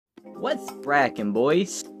What's brackin',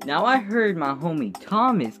 boys? Now I heard my homie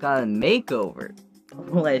Tommy's got a makeover.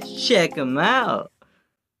 Let's check him out.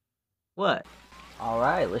 What?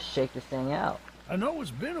 Alright, let's check this thing out. I know it's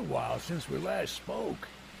been a while since we last spoke,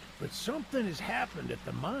 but something has happened at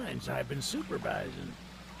the mines I've been supervising.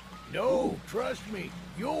 No, trust me,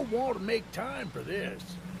 you'll want to make time for this.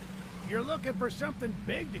 You're looking for something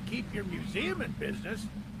big to keep your museum in business?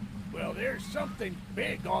 Well, there's something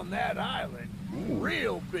big on that island. Ooh.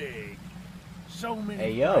 Real big. So many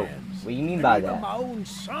Hey, yo, friends. what do you mean And by even that? my own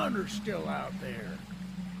son are still out there.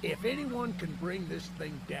 If anyone can bring this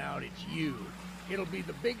thing down, it's you. It'll be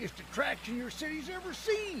the biggest attraction your city's ever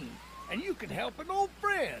seen. And you can help an old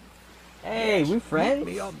friend. Hey, Yes, we meet friends?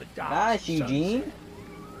 me on the docks Nice, at Eugene. sunset.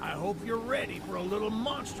 I hope you're ready for a little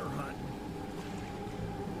monster hunt.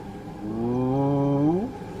 Ooh.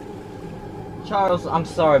 Charles, I'm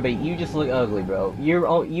sorry, but you just look ugly, bro.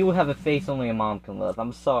 You have a face only a mom can love.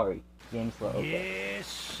 I'm sorry. Game's slow. Okay. Yes,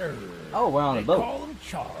 sir. Oh, we're on They a boat. call him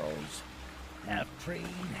Charles. Half trained,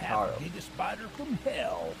 half Charles. giga spider from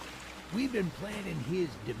hell. We've been planning his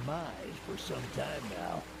demise for some time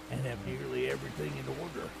now, and have nearly everything in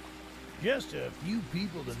order. Just a few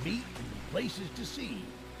people to meet and places to see.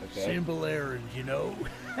 Okay. Simple errands, you know.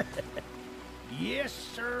 Yes,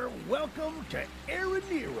 sir. Welcome to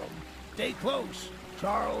Aranerum. Stay close.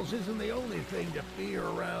 Charles isn't the only thing to fear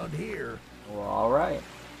around here. Well, alright.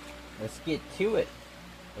 Let's get to it.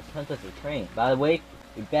 Let's hunt us a train. By the way,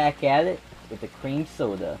 we're back at it with the cream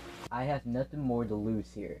soda. I have nothing more to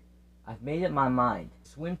lose here. I've made up my mind.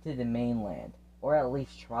 Swim to the mainland. Or at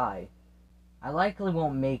least try. I likely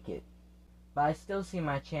won't make it. But I still see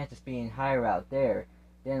my chances being higher out there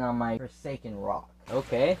than on my forsaken rock.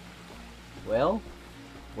 Okay. Well,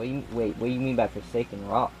 what do you mean by forsaken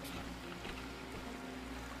rock?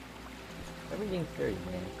 Everything's dirty,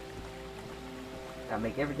 man. Gotta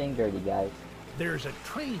make everything dirty, guys. There's a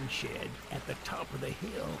train shed at the top of the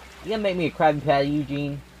hill. You gonna make me a Krabby Patty,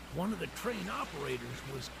 Eugene? One of the train operators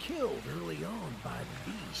was killed early on by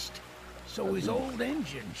the beast, so his old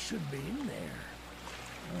engine should be in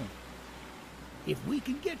there. If we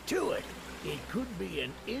can get to it, it could be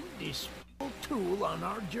an indispensable tool on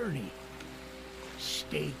our journey.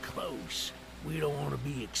 Stay close. We don't want to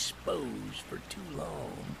be exposed for too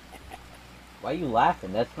long. Why are you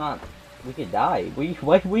laughing? That's not... We could die.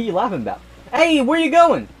 What are you laughing about? Hey, where you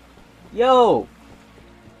going? Yo!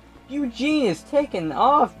 Eugene is taking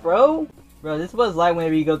off, bro! Bro, this was like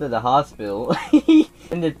whenever you go to the hospital.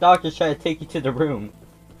 And the doctors try to take you to the room.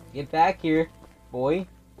 Get back here, boy.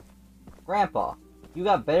 Grandpa, you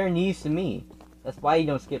got better knees than me. That's why you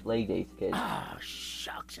don't skip leg days, kid. Ah,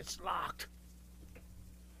 shucks, it's locked.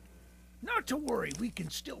 Not to worry, we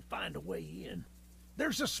can still find a way in.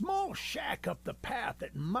 There's a small shack up the path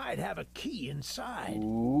that might have a key inside.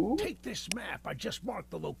 Ooh. Take this map, I just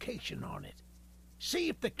marked the location on it. See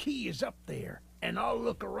if the key is up there, and I'll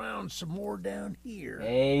look around some more down here.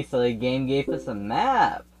 Hey, so the game gave us a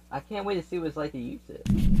map. I can't wait to see what it's like to use it.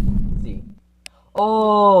 Let's see.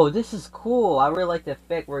 Oh, this is cool. I really like the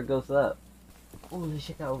effect where it goes up. Oh, let's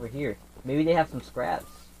check out over here. Maybe they have some scraps.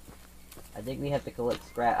 I think we have to collect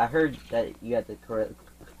scrap. I heard that you have to collect...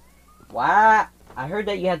 What? I heard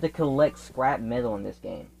that you have to collect scrap metal in this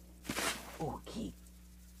game. Oh, key.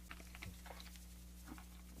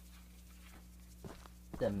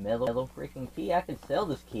 The metal freaking key? I can sell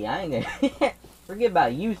this key. I ain't gonna... Forget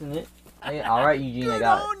about using it. Hey, alright, Eugene, I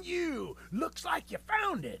got it. Good on you! Looks like you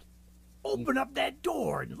found it. Open up that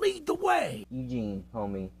door and lead the way. Eugene,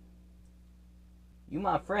 homie. You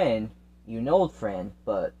my friend. You an old friend,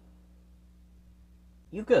 but...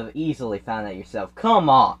 You could have easily found that yourself. Come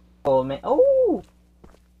on! Oh, man. Oh!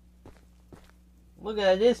 Look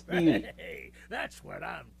at this beauty. Hey, that's what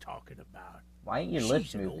I'm talking about. Why ain't your lips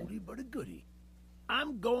She's an moving? oldie but a goodie.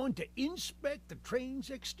 I'm going to inspect the train's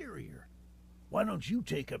exterior. Why don't you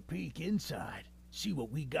take a peek inside? See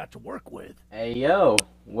what we got to work with. Hey, yo.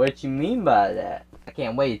 What you mean by that? I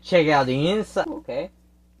can't wait to check out the inside. Okay.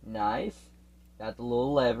 Nice. Got the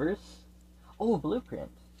little levers. Oh, a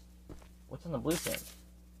blueprint. What's on the blueprint?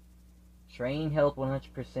 Train health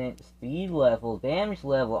 100%, speed level, damage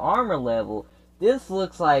level, armor level. This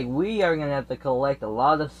looks like we are gonna have to collect a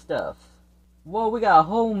lot of stuff. Whoa, we got a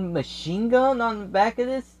whole machine gun on the back of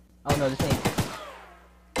this? Oh no, this ain't...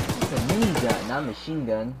 It's a mini gun, not a machine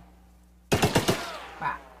gun.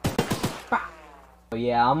 Bah. Bah. Oh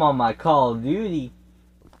yeah, I'm on my Call of Duty.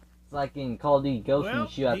 It's like in Call of Duty Ghost when you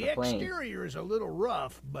shoot out the plane. The exterior is a little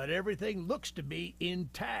rough, but everything looks to be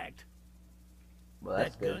intact. Well,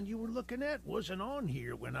 that's that good. gun you were looking at wasn't on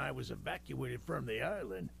here when I was evacuated from the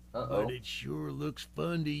island. Uh-oh. But it sure looks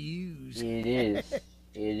fun to use. It is.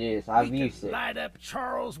 It is. I've We used can it. light up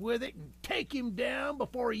Charles with it and take him down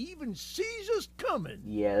before he even sees us coming.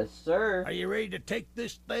 Yes, sir. Are you ready to take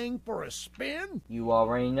this thing for a spin? You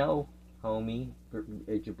already know, homie,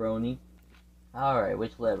 jabroni. Alright,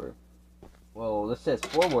 which lever? Well, this says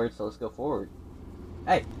forward, so let's go forward.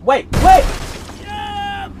 Hey, wait!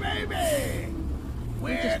 Yeah, baby!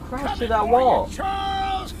 We We're just crashed coming through that for wall. you,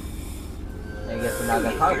 Charles! I guess we're not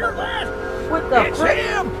gonna talk Hear about that. that? What the It's frick?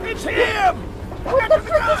 him! It's him! What the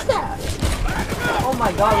frick is that? Oh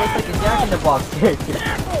my god, looks like a Jack in the Box character.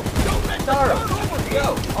 Careful! Don't let the Sorry. gun over him! Yo!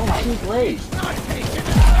 Oh, she's late. He's not taking it!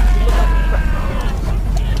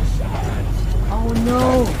 Oh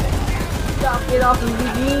no! Stop! Get off of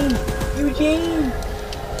Eugene!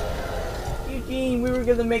 Eugene, we were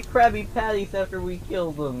gonna make Krabby Patties after we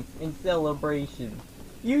killed them in celebration.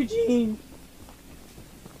 Eugene!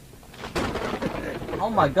 Oh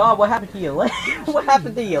my god, what happened to your leg? What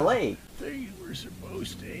happened to your leg? Things were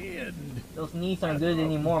supposed to end. Those knees aren't good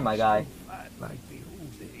anymore, my guy. Like the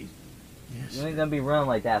old days. Yes. You ain't gonna be running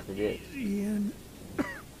like that after this. Easy in,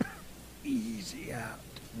 easy out.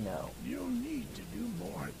 No. You'll need to do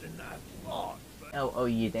more than I thought, but Oh,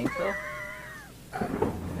 you think so? I don't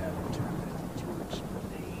have time to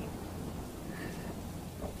explain.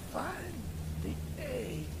 Find the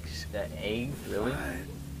eggs. The eggs, really? Find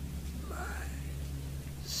my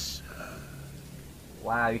son.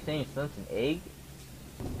 Wow, you're saying your son's an egg?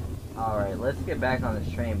 Alright, let's get back on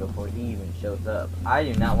this train before he even shows up. I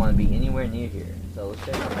do not want to be anywhere near here. So let's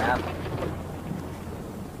check the map.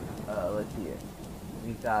 Let's see here.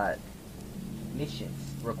 We've got missions.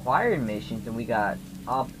 Required missions, and we got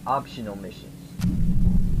optional missions.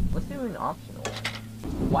 Let's do an optional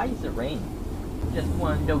one. Why is it raining? Just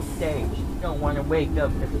want to know stage. Don't want to wake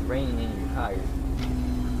up because it's raining and you're tired.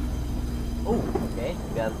 Oh, okay.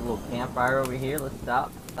 We got a little campfire over here. Let's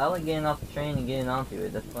stop. I like getting off the train and getting onto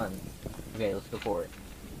it. That's fun. Okay, let's go for it.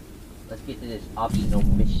 Let's get to this optional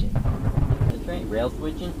mission. The train rail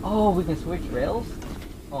switching. Oh, we can switch rails?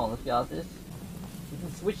 Oh, let's get off this. We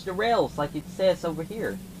can switch the rails like it says over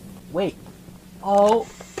here. Wait. Oh.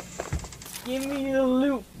 Give me the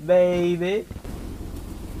loop, baby.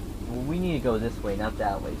 Well, we need to go this way, not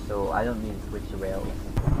that way, so I don't need to switch the rails.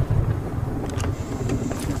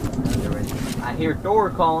 I hear Thor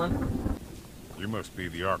calling. You must be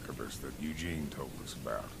the archivist that Eugene told us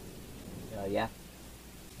about. Yeah.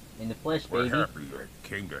 In the flesh, We're baby. happy you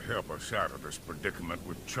came to help us out of this predicament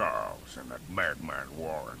with Charles and that madman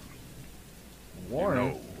Warren. Warren?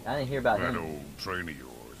 You know, I didn't hear about that him. old train of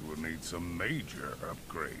yours will need some major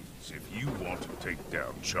upgrades if you want to take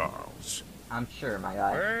down Charles. I'm sure, my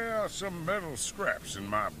guy. Well, some metal scraps in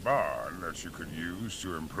my barn that you could use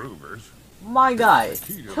to improve it. My guy,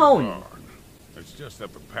 Key to the Tony. barn. It's just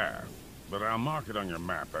up the path, but I'll mark it on your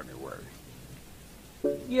map anyway.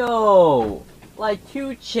 Yo, like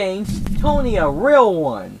 2 Chains, Tony a real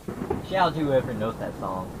one. Shout out to whoever knows that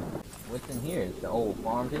song. What's in here? Is the old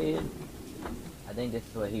farm head? I think this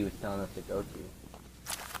is what he was telling us to go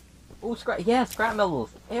to. Oh, scrap metal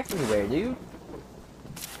is everywhere, dude.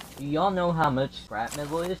 Do y'all know how much scrap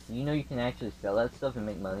metal is? You know you can actually sell that stuff and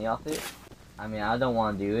make money off it? I mean, I don't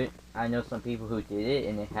want to do it. I know some people who did it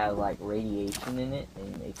and it had like radiation in it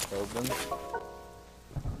and they killed them.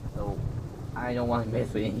 So, I don't want to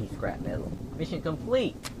mess with any scrap metal. Mission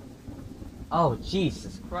complete! Oh,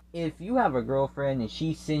 Jesus Christ. If you have a girlfriend and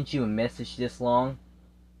she sent you a message this long,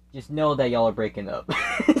 just know that y'all are breaking up.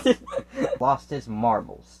 Lost his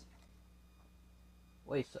marbles.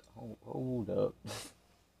 Wait, so, hold up.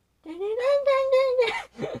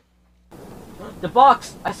 The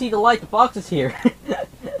box! I see the light, the box is here!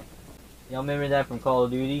 Y'all remember that from Call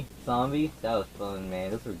of Duty? Zombie? That was fun,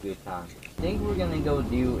 man. Those were good times. I think we're gonna go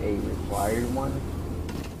do a required one.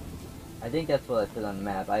 I think that's what I said on the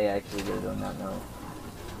map. I actually really do not know.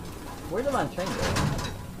 Where did my train go?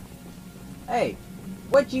 Hey!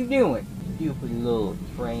 What you doing? Stupid little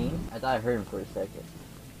train. I thought I heard him for a second.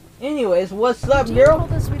 Anyways, what's up, You girl?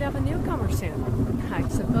 told us we'd have a newcomer soon. I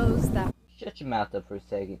suppose that... Shut your mouth up for a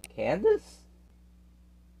second. Candace?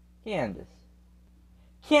 Candace.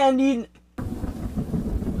 Candy...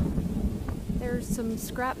 There's some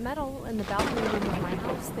scrap metal in the balcony room of my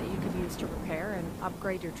house that you could use to repair and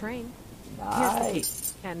upgrade your train.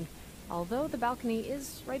 Nice. And although the balcony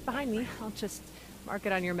is right behind me, I'll just mark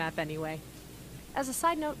it on your map anyway. As a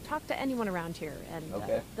side note, talk to anyone around here, and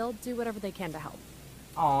Okay. they'll do whatever they can to help.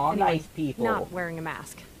 Aw, Anyway, nice people. Not wearing a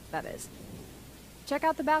mask, that is. Check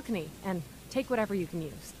out the balcony, and take whatever you can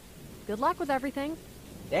use. Good luck with everything.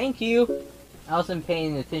 Thank you. I wasn't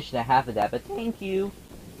paying attention to half of that, but thank you.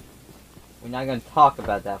 We're not gonna talk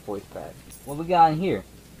about that voice crack. What we got in here?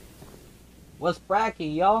 What's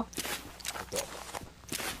bracket, y'all? Okay.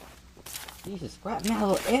 Jesus, scrap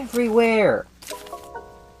metal everywhere!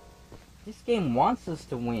 This game wants us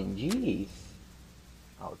to win, jeez.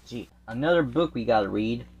 Oh, gee. Another book we gotta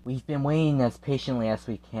read. We've been waiting as patiently as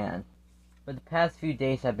we can. But the past few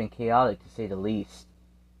days have been chaotic, to say the least.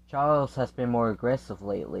 Charles has been more aggressive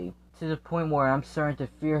lately, to the point where I'm starting to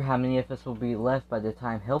fear how many of us will be left by the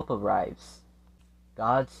time help arrives.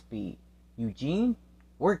 Godspeed. Eugene?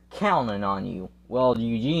 We're counting on you. Well,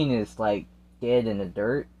 Eugene is, like, dead in the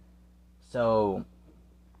dirt. So,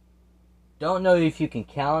 don't know if you can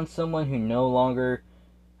count on someone who no longer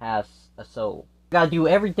has a soul. Gotta do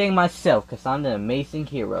everything myself, because I'm the amazing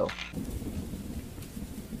hero.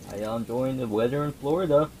 I am enjoying the weather in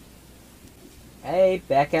Florida. Hey,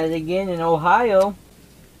 back at it again in Ohio.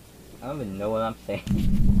 I don't even know what I'm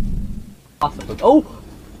saying. Awesome. Oh!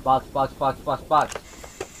 Box. Bubbles.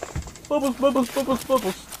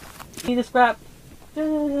 Give me the scrap.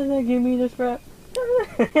 Give me the scrap.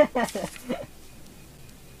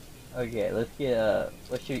 Okay, let's get,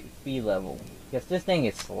 what's your speed level? Because this thing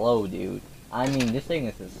is slow, dude. I mean, this thing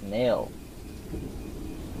is a snail.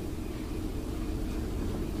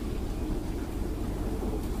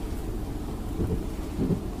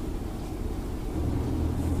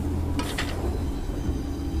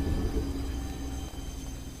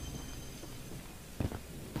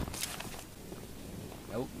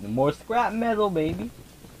 Nope, no more scrap metal, baby.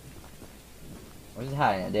 Where's it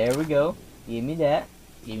hiding? There we go. Give me that.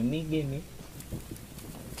 Give me.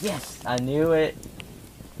 Yes, I knew it.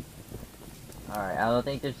 Alright, I don't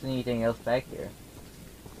think there's anything else back here.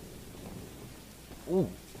 Ooh,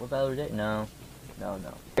 what about that? No.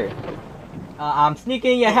 Here. I'm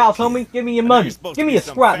sneaking in your house, homie. Give me your money. Give me your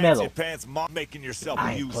scrap metal. Making yourself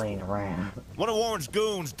I ain't useful. playing around. One of Warren's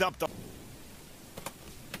goons dumped a...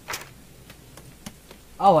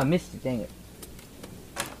 Oh, I missed it. Dang it.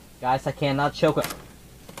 Guys, I cannot choke it.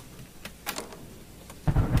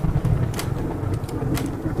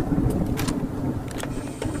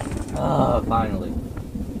 Finally.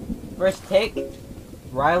 First take,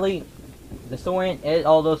 Riley, the Saurian, edit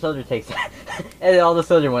all those other takes. Edit all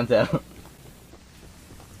those other ones out.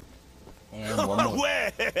 And one more.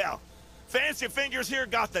 Well, Fancy Fingers here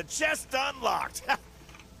got the chest unlocked.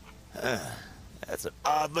 That's an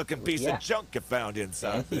odd-looking piece of junk you found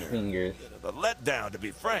inside Fancy there. Fingers. Bit of a letdown, to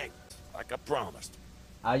be frank, like I promised.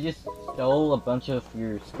 I just stole a bunch of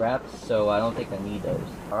your scraps, so I don't think I need those.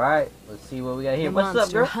 Alright, let's see what we got here. The What's up,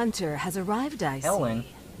 monster girl? hunter has arrived, I see. Helen.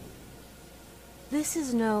 This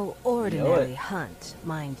is no ordinary hunt,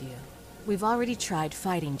 mind you. We've already tried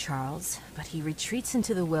fighting Charles, but he retreats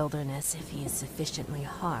into the wilderness if he is sufficiently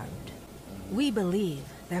harmed. We believe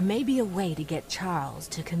there may be a way to get Charles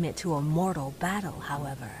to commit to a mortal battle,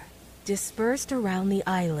 however. Dispersed around the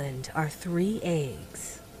island are 3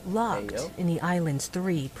 eggs. Locked in the island's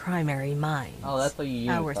 3 primary mines. Oh, that's what you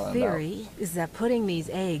Our theory is that putting these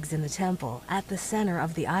eggs in the temple at the center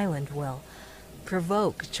of the island will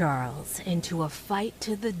provoke Charles into a fight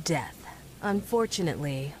to the death.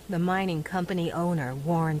 Unfortunately, the mining company owner,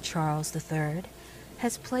 Warren Charles III,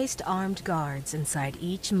 has placed armed guards inside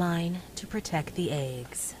each mine to protect the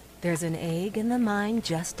eggs. There's an egg in the mine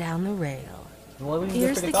just down the rail.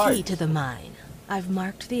 Here's the key to the mine. I've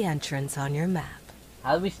marked the entrance on your map.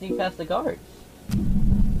 How do we sneak past the guards?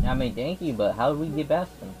 I mean, thank you, but how do we get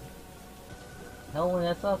past them? Helen,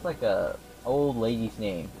 that sounds like a old lady's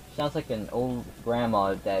name. Sounds like an old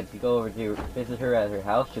grandma that if you go over to visit her at her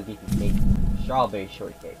house, she'll get you cake. Strawberry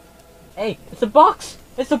shortcake. Hey, it's a box!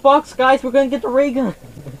 It's a box, guys! We're gonna get the ray gun!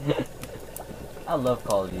 I love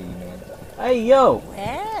Call of Duty, man. Hey, yo!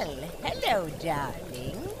 Well, hello,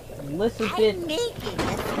 darling. Elizabeth I'm making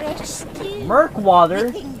a fresh stew Murkwater?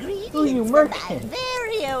 with ingredients Who you from my murking?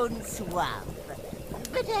 very own swamp.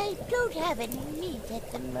 But I don't have any meat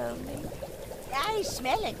at the moment. I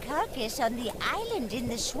smell a carcass on the island in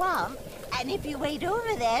the swamp, and if you wait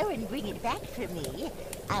over there and bring it back for me,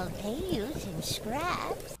 I'll pay you some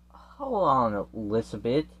scraps. Hold on,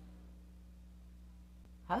 Elizabeth.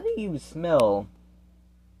 How do you smell?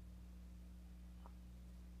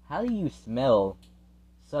 How do you smell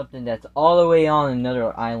something that's all the way on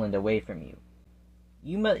another island away from you?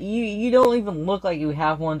 You don't even look like you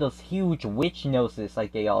have one of those huge witch noses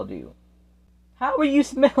like they all do. How are you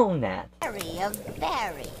smelling that? Barry of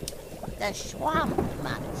Barry, the swamp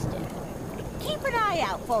monster. Keep an eye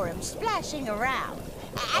out for him splashing around.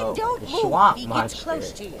 And don't move if he gets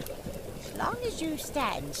close to you. As long as you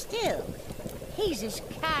stand still, he's as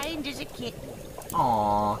kind as a kitten.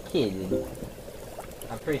 Aw, kitten.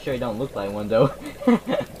 I'm pretty sure he don't look like one though.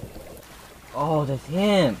 Oh, that's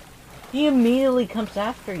him. He immediately comes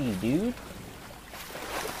after you, dude.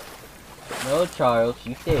 No, Charles,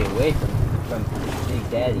 you stay away from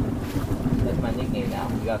Big Daddy. That's my nickname now.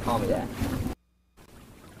 You gotta call me that.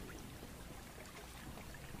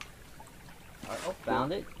 Oh,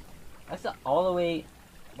 found it. That's all the way.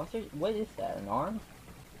 What is that? An arm?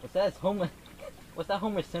 What's that? What's that?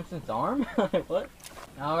 Homer Simpson's arm? What?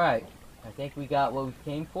 All right. I think we got what we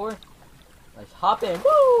came for. Let's hop in.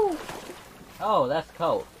 Woo! Oh, that's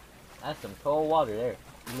cold. That's some cold water there.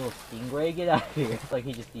 You little stingray, get out of here. It's like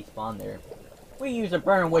he just despawned there. We used to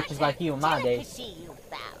burn witches like you in my day. You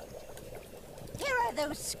found. Here are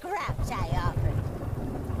those scraps I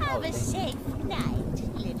offered. Have a safe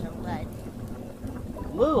night, little one.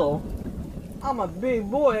 Little? I'm a big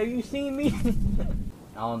boy. Have you seen me?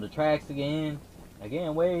 On the tracks again. I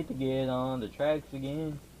can't wait to get on the tracks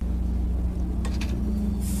again.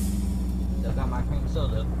 Still got my cream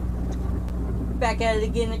soda. Back at it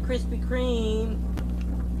again, at Krispy Kreme.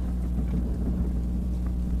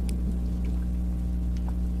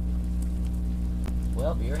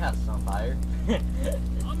 Well, your house is on fire.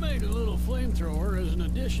 I made a little flamethrower as an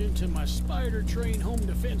addition to my spider train home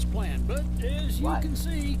defense plan, but as you can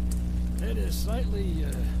see, it has slightly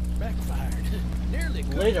backfired. Nearly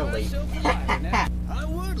cooked Literally. myself alive. Now, I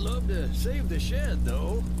would love to save the shed,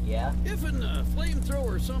 though. Yeah? If a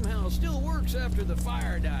flamethrower somehow still works after the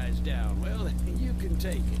fire dies down, well, you can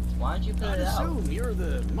take it. Why don't you put I'd it out? assume you're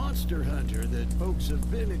the monster hunter that folks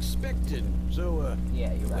have been expecting, so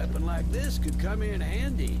yeah, you're a right. weapon like this could come in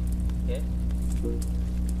handy. Okay.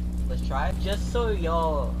 Let's try it. Just so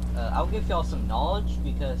y'all, I'll give y'all some knowledge,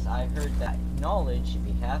 because I heard that knowledge, if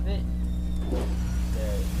you have it,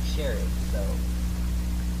 to share it, so.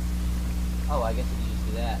 Oh, I guess we can just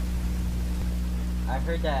do that. I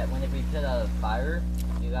heard that whenever you put out a fire,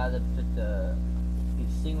 you gotta put the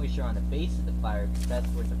extinguisher on the base of the fire, because that's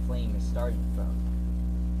where the flame is starting from.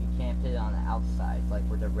 You can't put it on the outside, like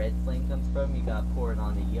where the red flame comes from, you gotta pour it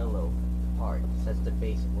on the yellow part, because that's the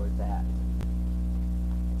base of where it's at.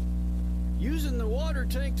 Using the water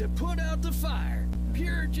tank to put out the fire.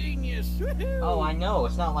 Pure genius. Oh, I know.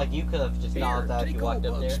 It's not like you could have just gone without if you walked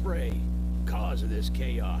up there. Spray. Cause of this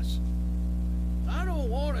chaos. I don't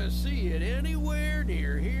want to see it anywhere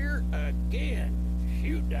near here again.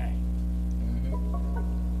 Shoot dang.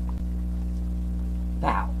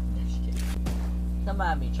 Pow. Come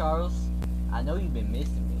at me, Charles. I know you've been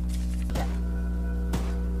missing me. Yeah.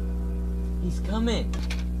 He's coming.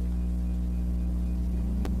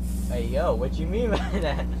 Hey, yo, what you mean by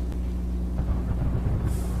that?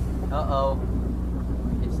 Uh-oh.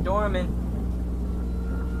 It's storming.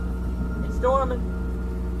 It's storming.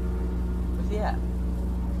 Where's he at?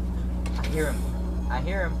 I hear him. I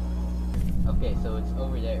hear him. Okay, so it's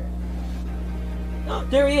over there.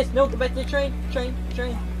 There he is! No, go back to the train! Train!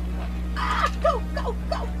 Ah! Go!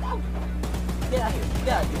 Get out of here!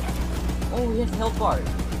 Get out of here! Oh, he has health bars.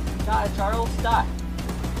 Die, Charles! Die!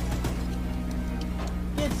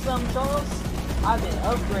 Get some, Charles! I've been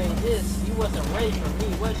upgrading this. You wasn't ready for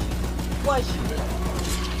me, was you? Was you?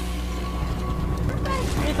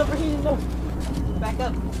 It's overheating! No! Back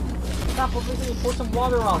up! Stop overheating! Pour some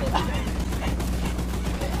water on it!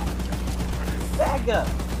 Back up!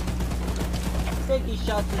 Take these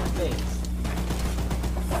shots in the face.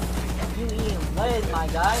 You eating lead, my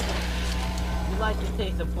guy. You like the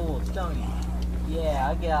taste of bullets, don't you? Yeah,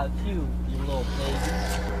 I get out you, you little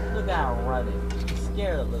baby. Look how I'm running. You're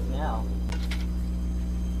scared of us now.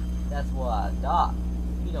 That's why I thought.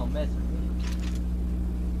 You don't mess with me.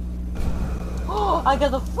 Oh, I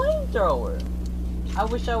got a flamethrower! I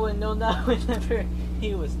wish I would have known that whenever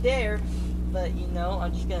he was there. But, you know,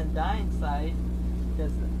 I'm just gonna die inside.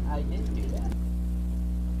 Because I didn't do that.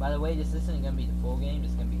 By the way, this isn't gonna be the full game,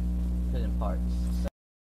 it's gonna be put in parts.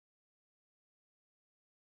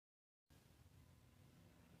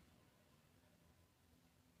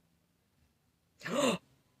 So.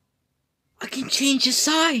 I can change the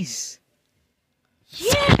size!